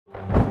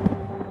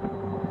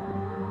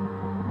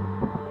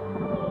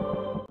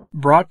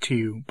Brought to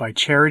you by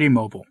Charity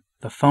Mobile,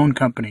 the phone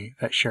company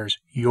that shares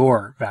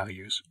your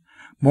values.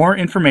 More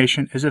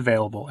information is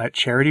available at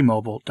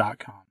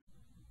CharityMobile.com.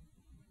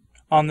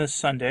 On this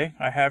Sunday,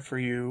 I have for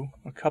you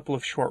a couple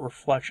of short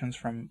reflections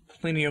from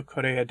Plinio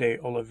Corrêa de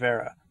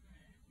Oliveira.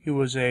 He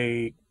was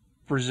a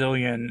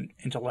Brazilian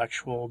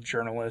intellectual,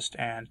 journalist,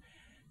 and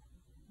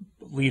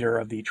leader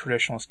of the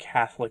traditionalist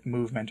Catholic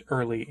movement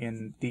early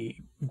in the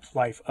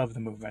life of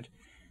the movement.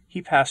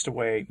 He passed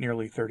away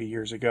nearly 30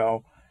 years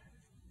ago,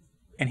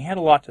 and he had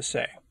a lot to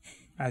say,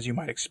 as you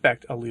might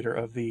expect a leader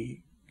of the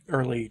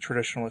early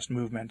traditionalist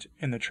movement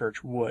in the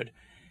church would.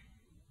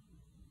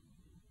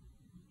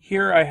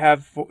 Here I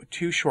have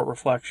two short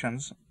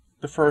reflections.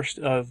 The first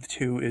of the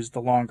two is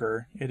the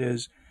longer. It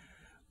is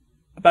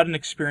about an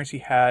experience he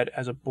had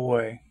as a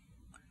boy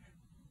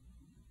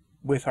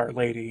with Our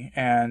Lady,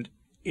 and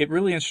it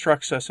really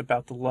instructs us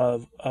about the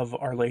love of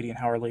Our Lady and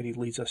how Our Lady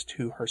leads us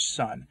to her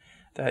Son,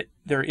 that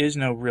there is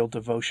no real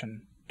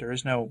devotion, there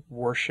is no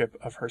worship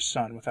of her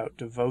Son without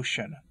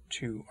devotion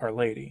to Our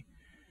Lady.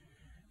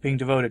 Being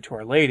devoted to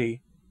Our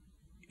Lady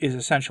is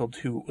essential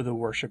to the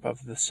worship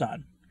of the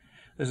Son.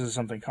 This is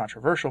something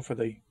controversial for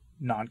the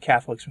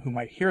non-Catholics who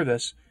might hear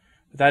this,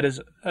 but that is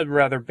a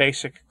rather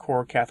basic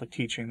core Catholic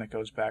teaching that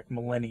goes back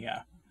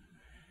millennia.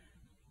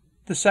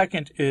 The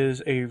second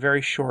is a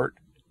very short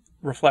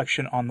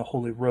reflection on the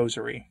Holy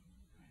Rosary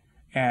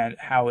and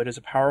how it is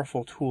a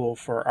powerful tool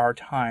for our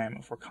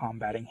time for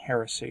combating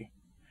heresy.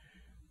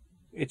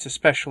 It's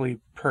especially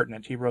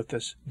pertinent. He wrote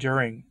this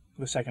during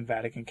the Second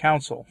Vatican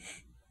Council.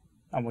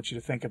 I want you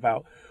to think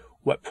about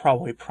what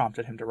probably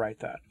prompted him to write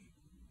that.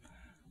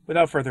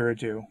 Without further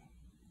ado,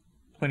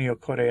 Plinio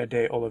Corrêa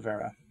de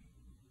Oliveira.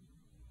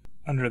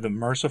 Under the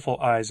Merciful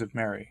Eyes of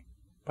Mary,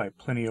 by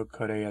Plinio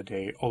Corrêa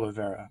de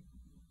Oliveira.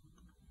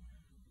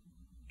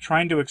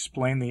 Trying to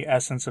explain the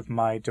essence of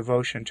my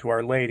devotion to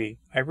Our Lady,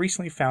 I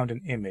recently found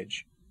an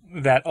image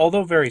that,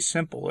 although very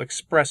simple,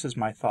 expresses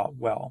my thought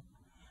well.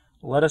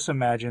 Let us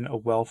imagine a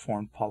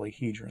well-formed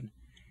polyhedron.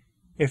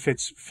 If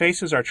its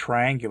faces are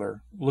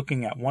triangular,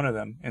 looking at one of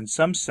them, in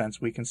some sense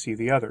we can see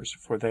the others,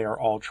 for they are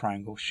all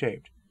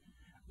triangle-shaped.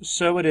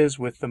 So it is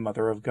with the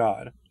Mother of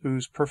God,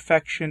 whose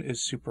perfection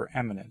is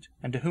supereminent,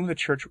 and to whom the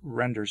Church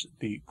renders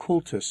the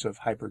cultus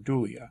of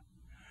hyperdulia.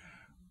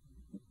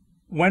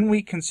 When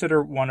we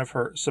consider one of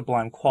her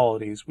sublime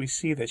qualities, we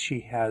see that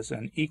she has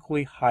an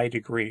equally high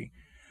degree,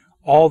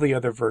 all the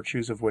other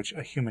virtues of which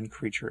a human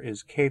creature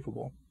is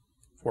capable.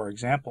 For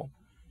example,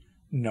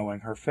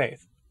 knowing her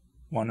faith,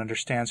 one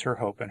understands her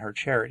hope and her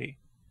charity.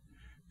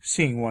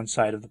 Seeing one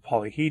side of the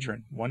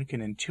polyhedron, one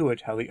can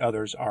intuit how the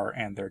others are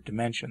and their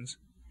dimensions.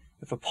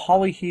 If a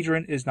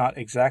polyhedron is not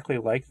exactly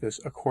like this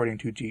according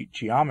to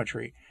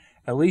geometry,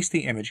 at least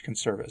the image can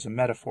serve as a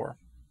metaphor.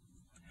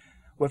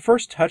 What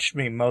first touched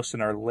me most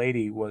in Our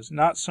Lady was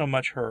not so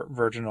much her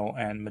virginal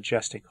and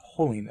majestic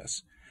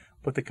holiness,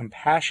 but the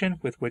compassion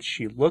with which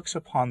she looks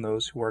upon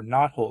those who are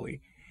not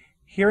holy,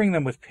 hearing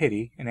them with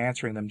pity and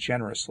answering them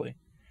generously.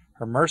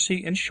 Her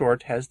mercy, in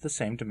short, has the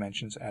same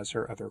dimensions as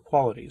her other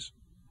qualities.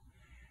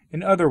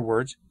 In other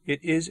words,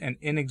 it is an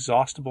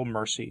inexhaustible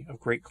mercy of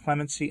great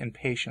clemency and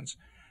patience,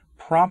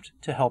 prompt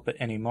to help at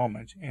any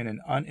moment in an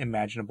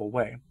unimaginable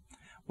way,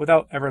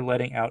 without ever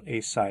letting out a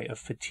sigh of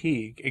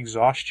fatigue,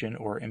 exhaustion,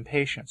 or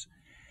impatience.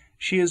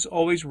 She is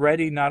always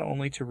ready not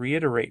only to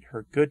reiterate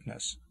her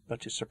goodness,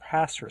 but to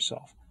surpass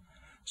herself,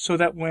 so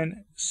that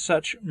when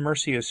such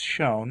mercy is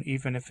shown,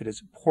 even if it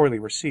is poorly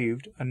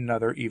received,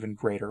 another even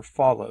greater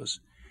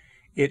follows.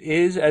 It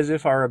is as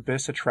if our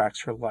abyss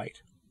attracts her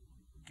light,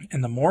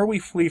 and the more we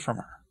flee from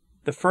her,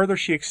 the further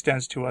she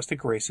extends to us the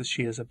graces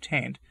she has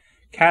obtained,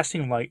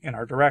 casting light in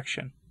our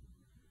direction.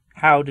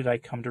 How did I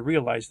come to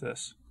realize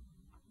this?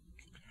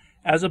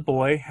 As a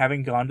boy,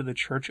 having gone to the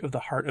Church of the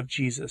Heart of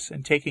Jesus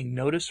and taking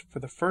notice for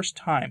the first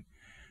time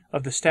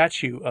of the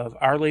statue of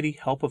Our Lady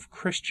Help of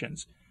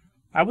Christians,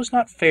 I was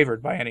not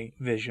favored by any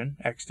vision,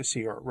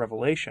 ecstasy, or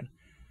revelation,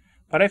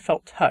 but I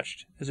felt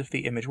touched as if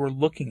the image were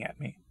looking at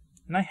me,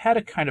 and I had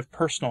a kind of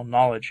personal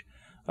knowledge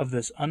of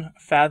this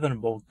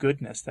unfathomable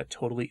goodness that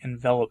totally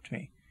enveloped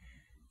me.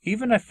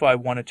 Even if I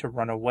wanted to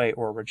run away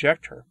or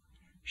reject her,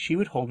 she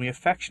would hold me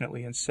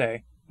affectionately and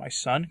say, "My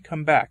son,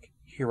 come back,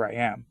 here I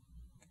am."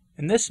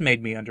 And this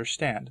made me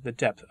understand the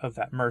depth of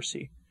that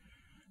mercy.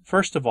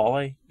 First of all,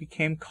 I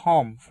became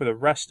calm for the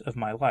rest of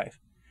my life.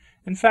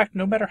 In fact,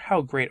 no matter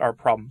how great our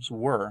problems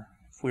were,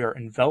 if we are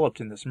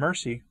enveloped in this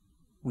mercy,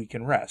 we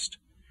can rest.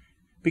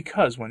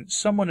 Because when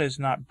someone is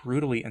not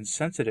brutally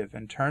insensitive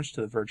and turns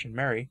to the Virgin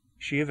Mary,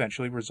 she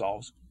eventually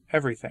resolves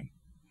everything.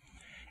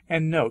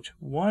 And note,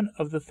 one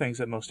of the things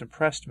that most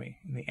impressed me,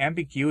 in the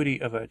ambiguity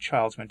of a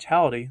child's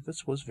mentality,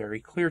 this was very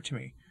clear to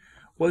me,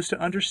 was to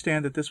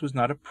understand that this was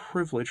not a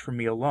privilege for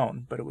me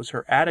alone, but it was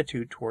her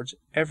attitude towards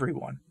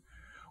everyone.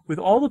 With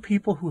all the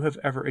people who have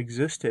ever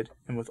existed,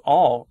 and with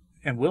all,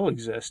 and will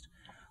exist,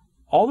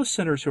 all the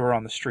sinners who are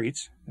on the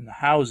streets, in the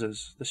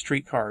houses, the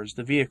streetcars,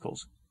 the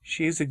vehicles,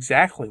 she is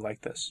exactly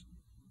like this.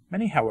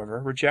 Many,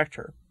 however, reject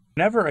her.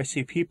 Whenever I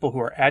see people who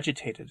are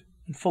agitated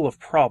and full of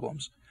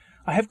problems,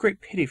 I have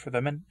great pity for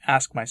them and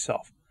ask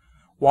myself,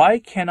 why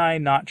can I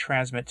not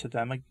transmit to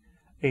them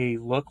a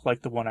look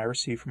like the one I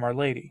received from Our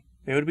Lady?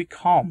 They would be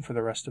calm for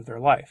the rest of their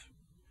life.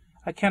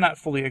 I cannot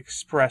fully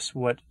express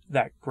what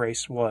that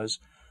grace was.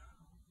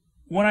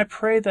 When I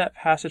pray that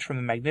passage from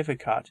the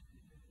Magnificat,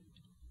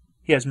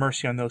 He has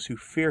mercy on those who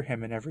fear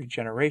Him in every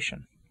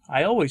generation,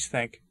 I always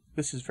think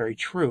this is very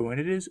true, and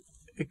it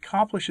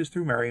accomplishes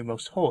through Mary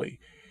Most Holy.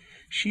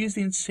 She is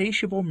the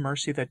insatiable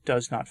mercy that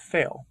does not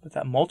fail, but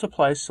that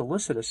multiplies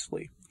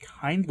solicitously,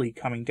 kindly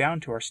coming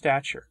down to our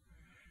stature,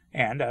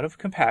 and, out of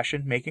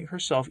compassion, making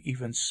herself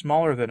even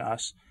smaller than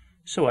us,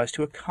 so as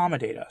to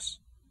accommodate us.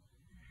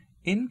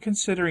 In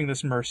considering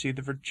this mercy,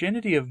 the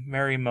virginity of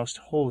Mary Most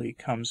Holy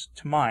comes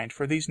to mind,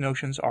 for these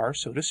notions are,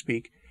 so to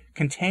speak,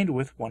 contained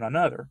with one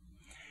another.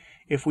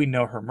 If we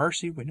know her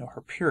mercy, we know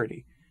her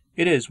purity.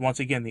 It is, once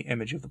again, the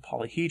image of the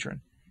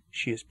polyhedron.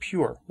 She is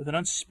pure, with an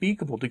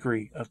unspeakable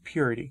degree of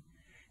purity.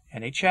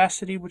 And a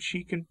chastity which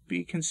she can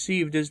be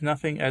conceived is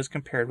nothing as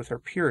compared with her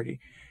purity,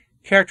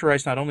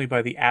 characterized not only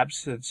by the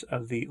absence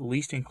of the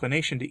least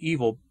inclination to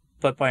evil,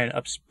 but by an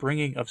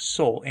upspringing of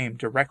soul aimed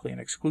directly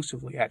and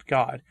exclusively at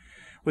God,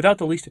 without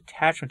the least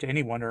attachment to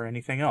anyone or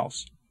anything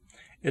else.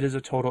 It is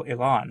a total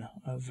élan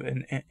of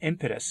an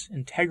impetus,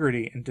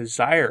 integrity, and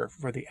desire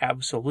for the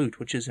absolute,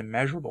 which is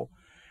immeasurable.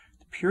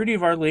 The purity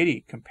of Our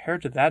Lady,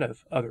 compared to that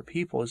of other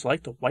people, is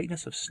like the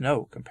whiteness of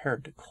snow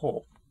compared to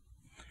coal.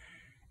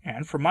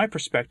 And from my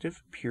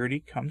perspective, purity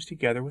comes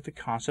together with the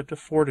concept of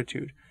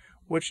fortitude,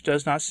 which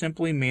does not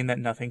simply mean that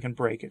nothing can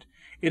break it.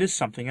 It is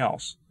something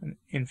else. And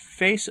in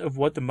face of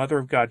what the Mother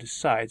of God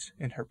decides,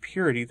 in her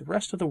purity, the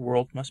rest of the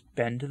world must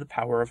bend to the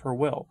power of her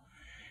will.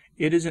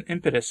 It is an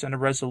impetus and a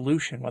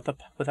resolution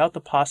without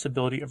the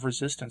possibility of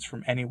resistance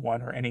from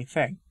anyone or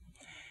anything.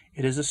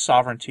 It is a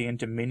sovereignty and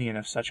dominion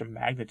of such a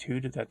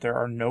magnitude that there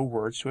are no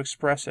words to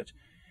express it.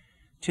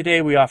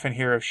 Today we often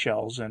hear of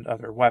shells and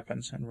other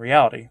weapons. In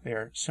reality, they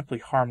are simply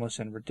harmless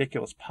and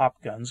ridiculous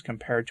pop guns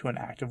compared to an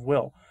act of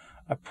will,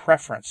 a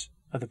preference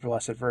of the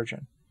Blessed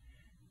Virgin.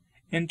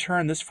 In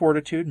turn, this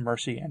fortitude,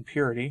 mercy, and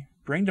purity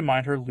bring to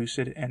mind her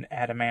lucid and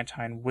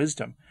adamantine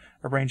wisdom,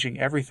 arranging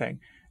everything,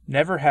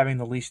 never having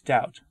the least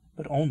doubt,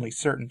 but only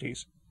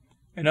certainties.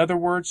 In other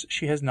words,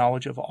 she has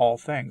knowledge of all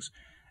things,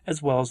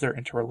 as well as their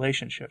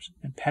interrelationships,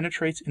 and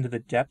penetrates into the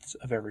depths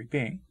of every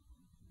being.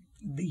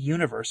 The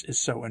universe is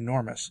so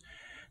enormous.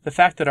 The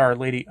fact that Our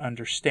Lady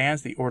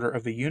understands the order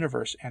of the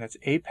universe and its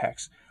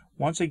apex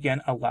once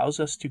again allows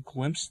us to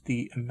glimpse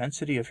the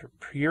immensity of her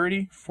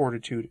purity,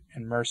 fortitude,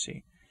 and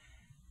mercy.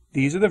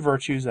 These are the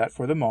virtues that,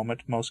 for the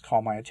moment, most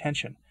call my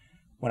attention,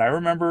 when I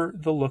remember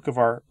the look of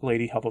Our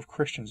Lady Help of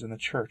Christians in the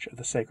Church of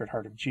the Sacred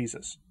Heart of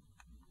Jesus.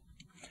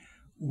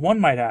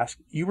 One might ask,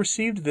 you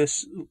received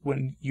this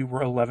when you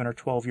were 11 or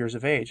 12 years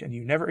of age, and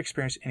you never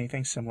experienced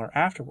anything similar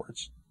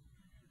afterwards.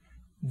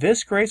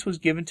 This grace was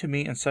given to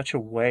me in such a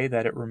way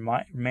that it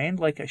remained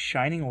like a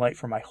shining light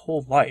for my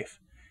whole life.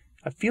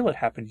 I feel it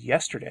happened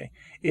yesterday.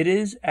 It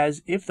is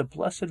as if the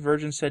Blessed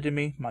Virgin said to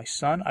me, "My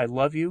son, I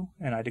love you,"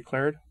 and I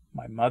declared,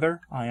 "My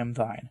mother, I am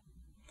thine."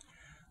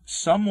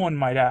 Someone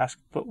might ask,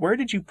 but where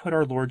did you put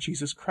our Lord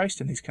Jesus Christ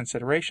in these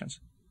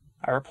considerations?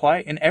 I reply,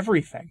 in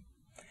everything.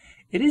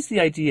 It is the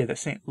idea that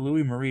St.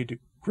 Louis-Marie de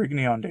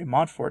Grignion de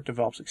Montfort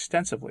develops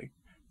extensively.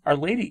 Our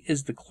Lady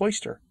is the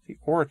cloister, the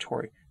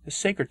oratory, the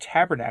sacred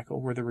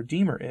tabernacle where the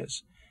Redeemer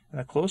is,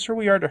 and the closer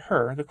we are to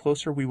her, the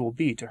closer we will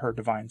be to her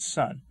divine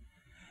Son.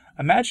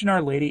 Imagine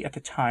Our Lady at the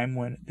time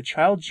when the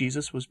child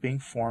Jesus was being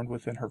formed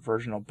within her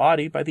virginal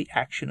body by the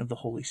action of the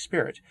Holy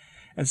Spirit,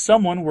 and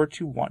someone were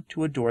to want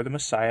to adore the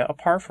Messiah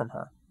apart from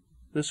her.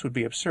 This would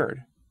be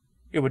absurd.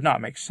 It would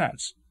not make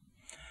sense.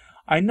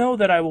 I know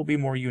that I will be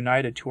more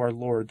united to our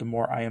Lord the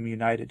more I am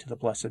united to the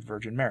Blessed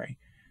Virgin Mary.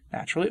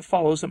 Naturally, it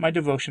follows that my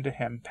devotion to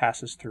Him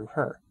passes through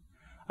her.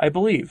 I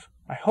believe,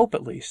 I hope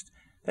at least,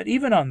 that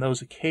even on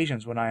those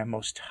occasions when I am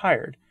most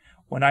tired,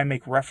 when I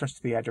make reference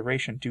to the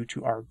adoration due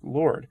to our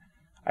Lord,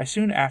 I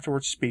soon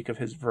afterwards speak of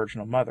His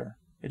Virginal Mother.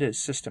 It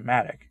is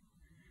systematic.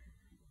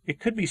 It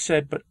could be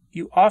said, but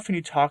you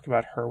talk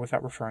about her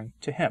without referring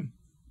to Him.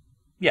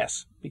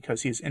 Yes,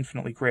 because He is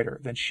infinitely greater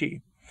than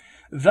she.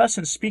 Thus,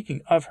 in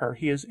speaking of her,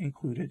 He is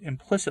included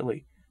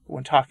implicitly, but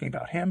when talking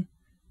about Him,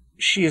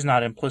 she is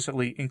not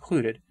implicitly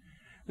included.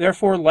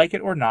 Therefore, like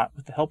it or not,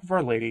 with the help of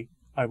Our Lady,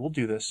 I will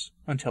do this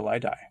until I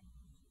die.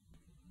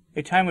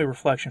 A timely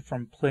reflection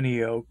from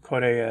Plinio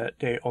Corrêa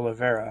de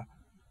Oliveira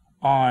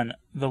on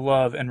the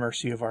love and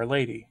mercy of Our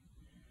Lady.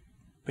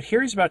 But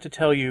here he's about to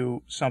tell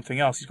you something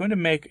else. He's going to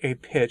make a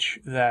pitch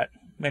that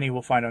many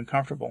will find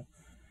uncomfortable.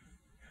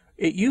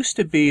 It used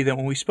to be that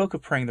when we spoke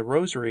of praying the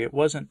rosary, it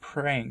wasn't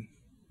praying,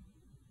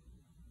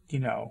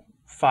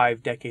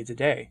 5 decades a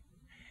day.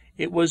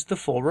 It was the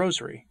full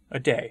rosary, a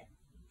day,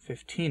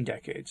 15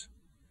 decades.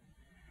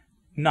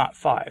 Not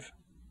 5.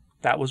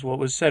 That was what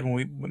was said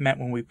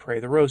when we pray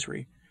the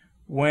rosary.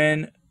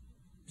 When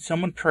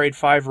someone prayed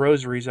 5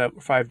 rosaries,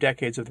 5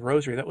 decades of the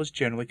rosary, that was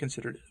generally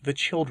considered the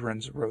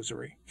children's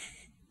rosary.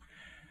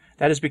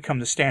 That has become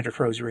the standard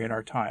rosary in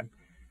our time.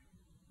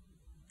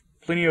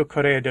 Plinio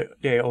Corrêa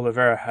de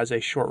Oliveira has a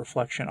short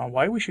reflection on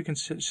why we should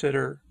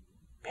consider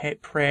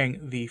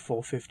praying the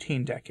full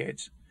 15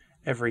 decades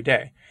every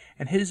day,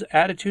 and his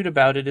attitude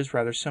about it is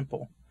rather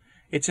simple.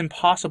 It's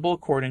impossible,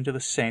 according to the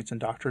saints and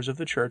doctors of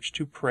the Church,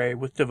 to pray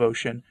with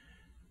devotion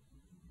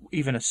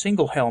even a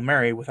single Hail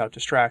Mary without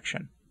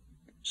distraction.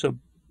 So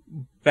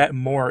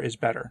more is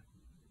better.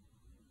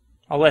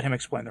 I'll let him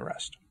explain the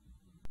rest.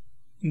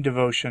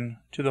 Devotion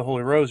to the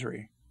Holy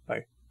Rosary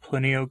by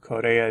Plinio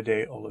Corrêa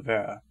de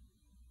Oliveira,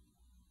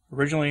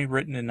 originally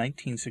written in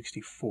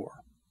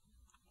 1964.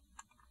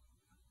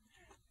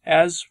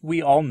 As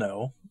we all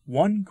know,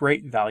 one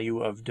great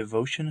value of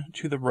devotion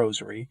to the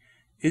Rosary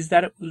is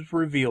that it was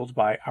revealed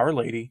by Our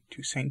Lady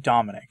to St.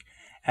 Dominic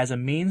as a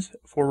means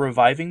for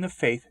reviving the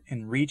faith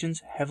in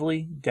regions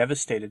heavily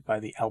devastated by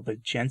the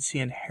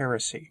Albigensian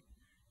heresy.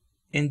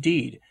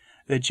 Indeed,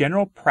 the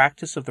general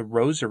practice of the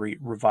Rosary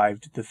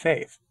revived the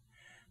faith.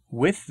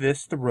 With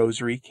this the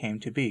Rosary came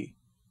to be,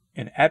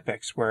 in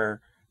epochs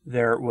where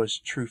there was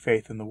true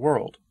faith in the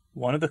world,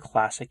 one of the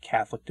classic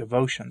Catholic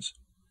devotions.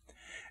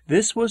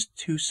 This was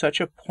to such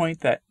a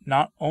point that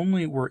not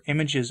only were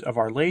images of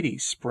Our Lady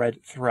spread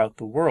throughout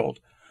the world,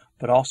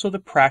 but also the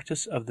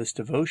practice of this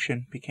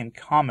devotion became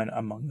common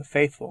among the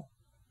faithful.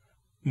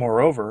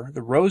 Moreover,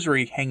 the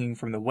Rosary hanging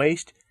from the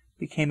waist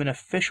became an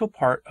official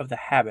part of the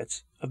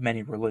habits of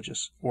many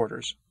religious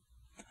orders.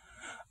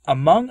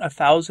 Among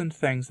 1,000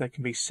 things that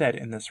can be said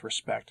in this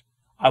respect,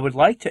 I would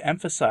like to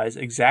emphasize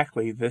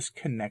exactly this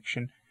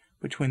connection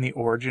between the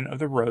origin of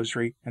the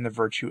Rosary and the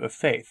virtue of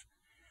faith,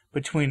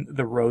 between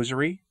the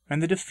Rosary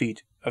and the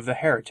defeat of the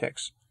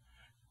heretics.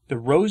 The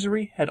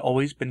Rosary had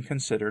always been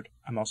considered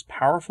a most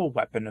powerful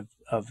weapon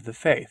of the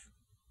faith.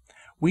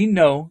 We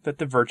know that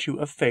the virtue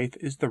of faith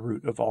is the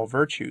root of all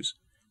virtues.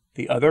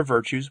 The other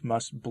virtues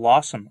must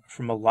blossom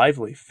from a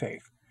lively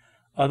faith,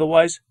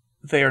 otherwise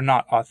they are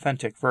not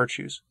authentic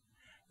virtues.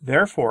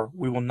 Therefore,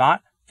 we will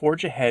not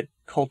forge ahead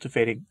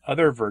cultivating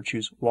other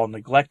virtues while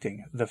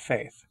neglecting the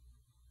faith.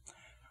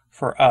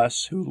 For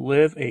us who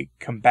live a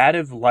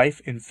combative life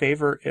in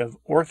favor of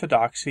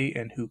orthodoxy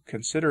and who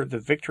consider the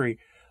victory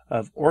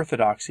of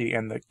orthodoxy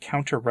and the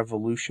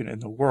counter-revolution in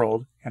the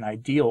world an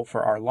ideal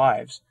for our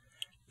lives,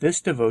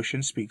 this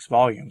devotion speaks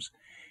volumes.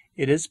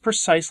 It is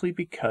precisely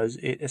because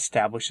it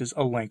establishes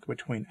a link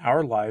between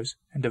our lives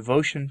and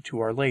devotion to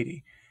Our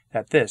Lady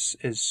that this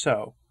is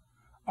so.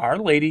 Our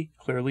Lady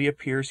clearly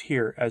appears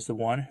here as the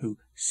one who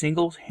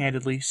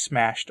single-handedly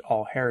smashed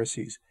all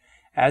heresies,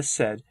 as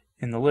said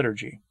in the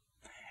liturgy.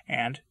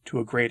 And, to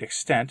a great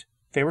extent,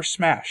 they were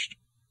smashed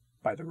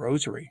by the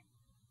Rosary.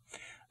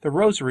 The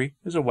Rosary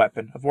is a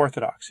weapon of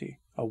orthodoxy,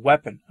 a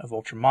weapon of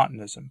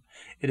ultramontanism.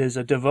 It is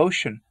a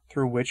devotion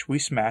through which we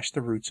smash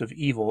the roots of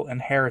evil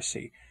and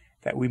heresy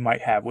that we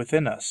might have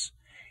within us,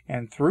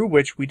 and through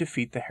which we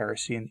defeat the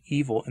heresy and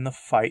evil in the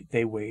fight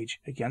they wage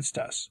against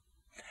us.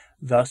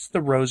 Thus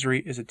the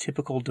Rosary is a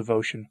typical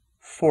devotion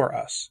for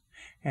us,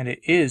 and it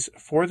is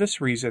for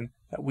this reason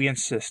that we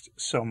insist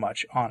so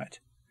much on it.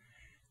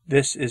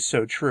 This is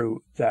so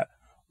true that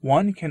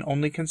one can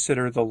only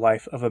consider the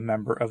life of a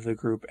member of the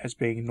group as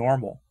being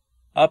normal,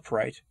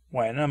 upright,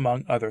 when,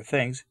 among other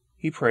things,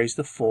 he prays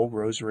the full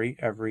Rosary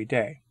every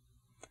day.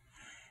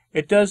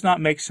 It does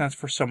not make sense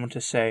for someone to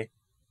say,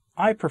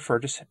 "I prefer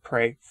to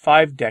pray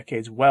 5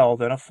 decades well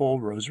than a full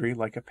Rosary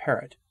like a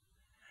parrot."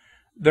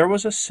 There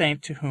was a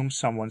saint to whom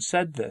someone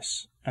said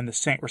this, and the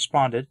saint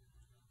responded,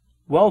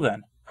 "Well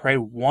then, pray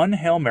 1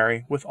 Hail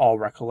Mary with all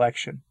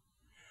recollection."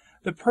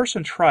 The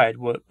person tried,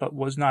 but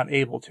was not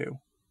able to.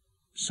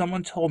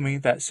 Someone told me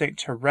that St.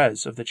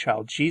 Therese of the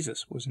Child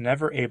Jesus was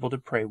never able to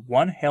pray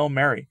 1 Hail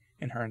Mary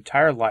in her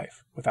entire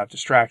life without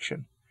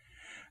distraction.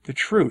 The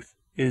truth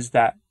is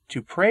that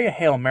to pray a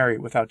Hail Mary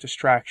without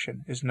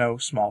distraction is no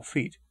small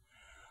feat.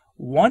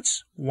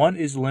 Once one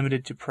is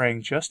limited to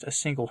praying just a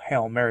single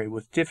Hail Mary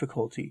with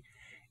difficulty,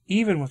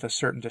 even with a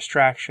certain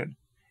distraction,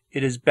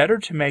 it is better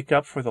to make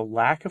up for the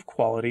lack of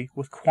quality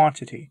with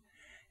quantity.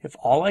 If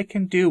all I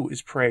can do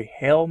is pray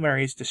Hail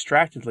Marys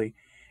distractedly,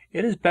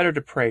 it is better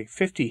to pray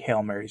 50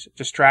 Hail Marys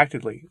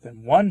distractedly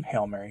than 1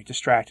 Hail Mary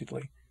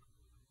distractedly.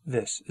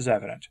 This is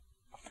evident.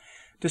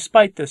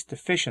 Despite this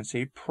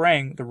deficiency,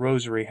 praying the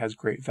Rosary has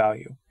great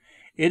value.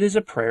 It is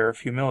a prayer of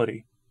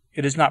humility.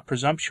 It is not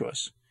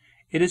presumptuous.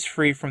 It is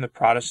free from the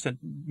Protestant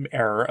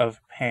error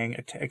of paying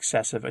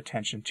excessive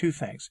attention to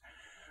things.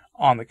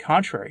 On the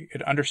contrary,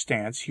 it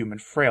understands human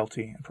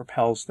frailty and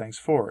propels things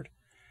forward.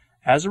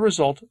 As a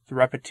result, the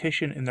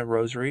repetition in the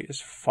Rosary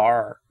is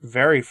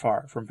very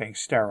far from being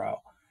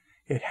sterile.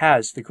 It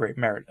has the great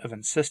merit of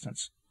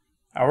insistence.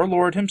 Our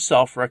Lord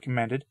himself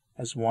recommended,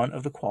 as one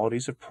of the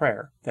qualities of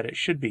prayer, that it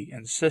should be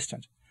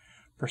insistent.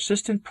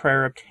 Persistent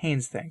prayer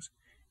obtains things.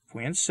 If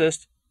we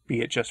insist,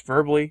 be it just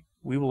verbally,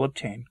 we will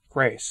obtain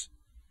grace.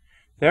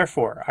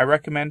 Therefore, I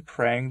recommend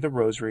praying the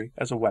Rosary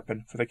as a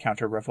weapon for the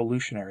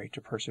counter-revolutionary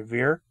to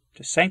persevere,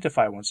 to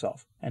sanctify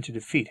oneself, and to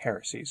defeat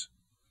heresies.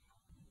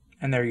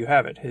 And there you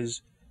have it,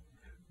 his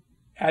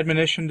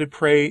admonition to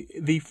pray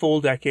the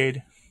full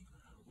decade.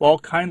 While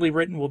kindly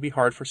written, will be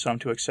hard for some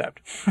to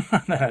accept.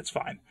 That's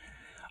fine.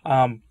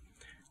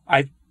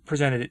 I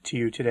presented it to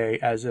you today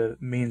as a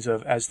means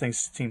of, as things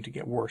seem to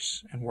get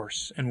worse and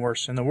worse and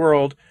worse in the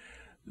world,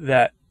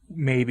 that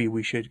maybe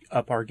we should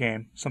up our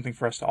game, something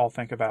for us to all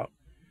think about,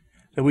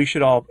 that we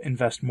should all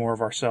invest more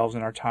of ourselves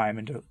and our time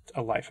into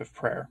a life of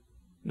prayer.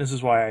 This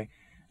is why I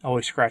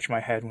always scratch my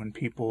head when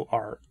people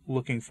are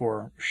looking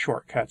for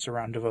shortcuts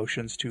around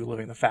devotions to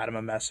living the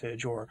Fatima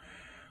message, or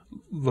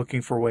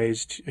looking for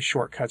ways to,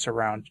 shortcuts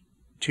around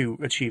to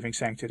achieving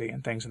sanctity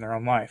and things in their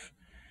own life.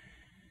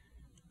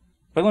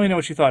 But let me know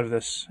what you thought of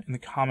this in the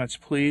comments,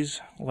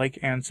 please. Like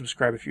and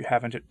subscribe if you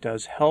haven't. It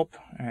does help.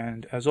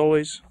 And as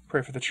always,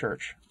 pray for the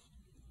Church.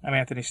 I'm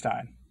Anthony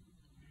Stine.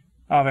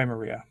 Ave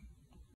Maria.